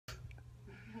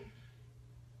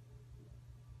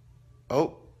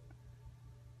Oh.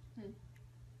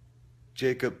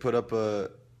 Jacob put up a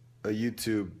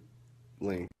YouTube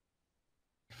link.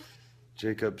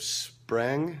 Jacob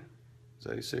Sprang. Is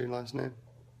that how you say your last name?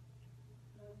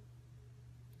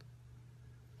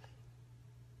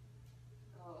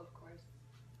 Oh, of course.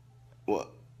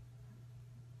 What?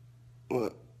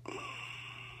 What?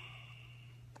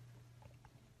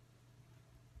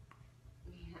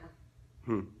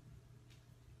 Yeah.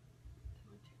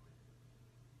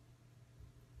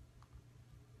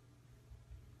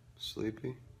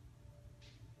 Sleepy?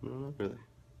 No, not really.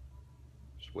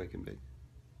 Just waking big.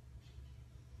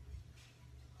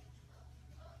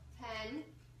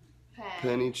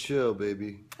 Penny, chill,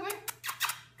 baby. Come here.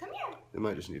 Come here. They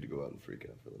might just need to go out and freak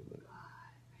out for a little bit. God,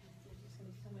 there's just gonna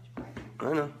be so much pressure.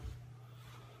 I know.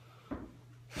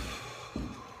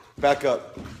 Back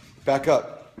up. Back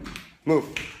up. Move.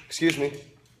 Excuse me.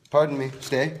 Pardon me.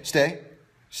 Stay. Stay.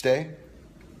 Stay.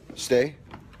 Stay.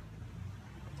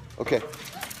 Okay.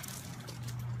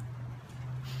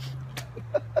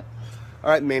 All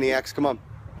right, maniacs, come on.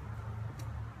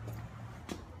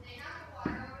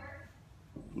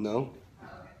 No.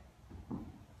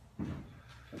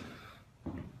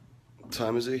 What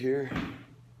time is it here?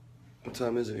 What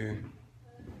time is it here?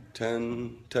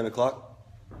 10 o'clock?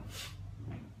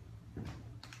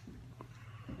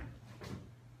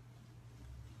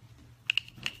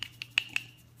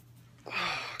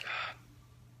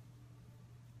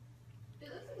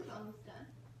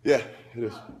 Yeah, it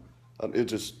is. It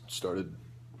just started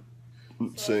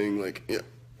saying like, yeah,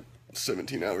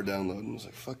 17-hour download, and I was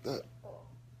like, fuck that.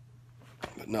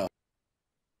 But no.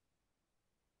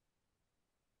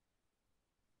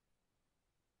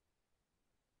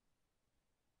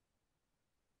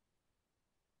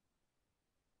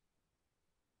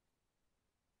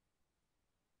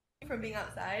 From being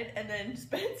outside, and then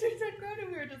Spencer's had grown,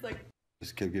 and we were just like,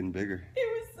 Just kept getting bigger.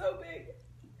 it was so big.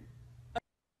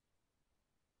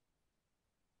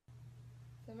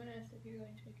 Someone asked if you're going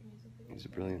to make a music video. He's a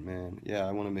brilliant man. Yeah,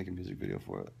 I want to make a music video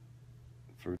for it,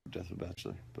 for Death of a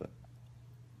Bachelor, but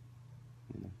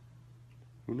you know,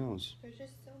 who knows? There's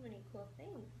just so many cool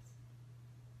things.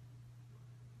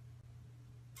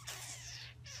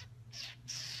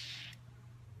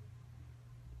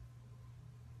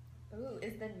 Ooh,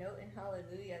 is the note in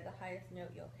Hallelujah the highest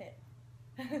note you'll hit?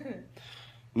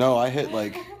 No, I hit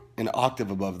like an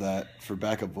octave above that for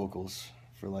backup vocals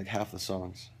for like half the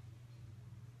songs.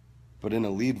 But in a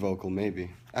lead vocal,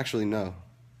 maybe. Actually, no.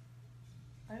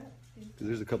 I don't think so. 'Cause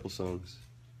there's a couple songs.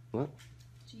 What?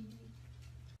 GD.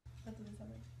 That's what it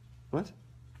sounds like. What?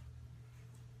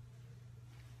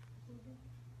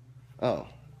 Oh.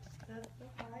 That's so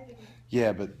high to be.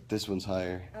 Yeah, but this one's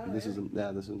higher. Oh, This really? isn't.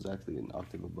 Yeah, this one's actually an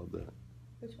octave above that.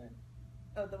 Which one?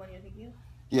 Oh, the one you're thinking of?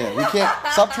 Yeah, we can't.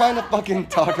 Stop trying to fucking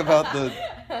talk about the.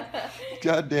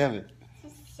 God damn it!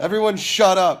 Everyone,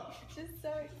 shut up. It's just so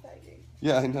exciting.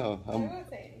 Yeah, I know. I won't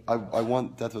say anything. I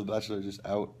want Death of the Bachelor just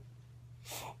out.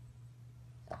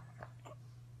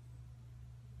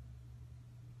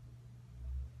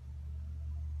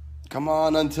 Come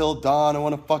on, Until Dawn. I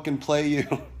want to fucking play you.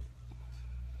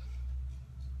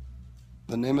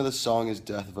 The name of the song is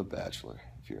Death of a Bachelor,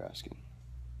 if you're asking.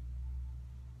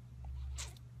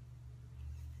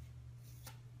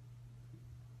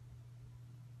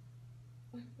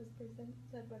 This person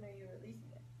said, when are you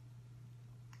releasing it?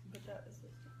 But that was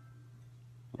just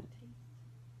a taste.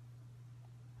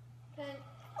 But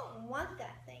I don't want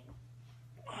that thing.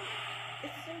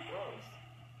 It's so gross.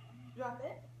 Drop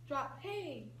it. Drop.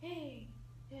 Hey, hey,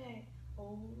 hey.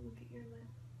 Oh, look at your lip.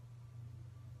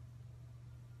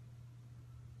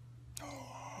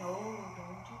 No,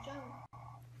 don't you jump.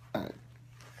 Alright.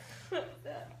 What's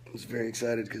that? I was very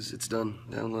excited because it's done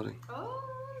downloading. Oh,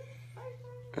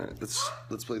 Alright,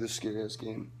 let's play this scary ass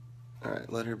game.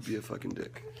 Alright, let her be a fucking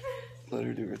dick. Let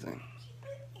her do her thing.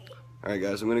 Alright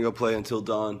guys, I'm gonna go play Until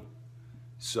Dawn.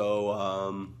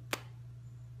 So,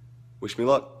 wish me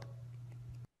luck.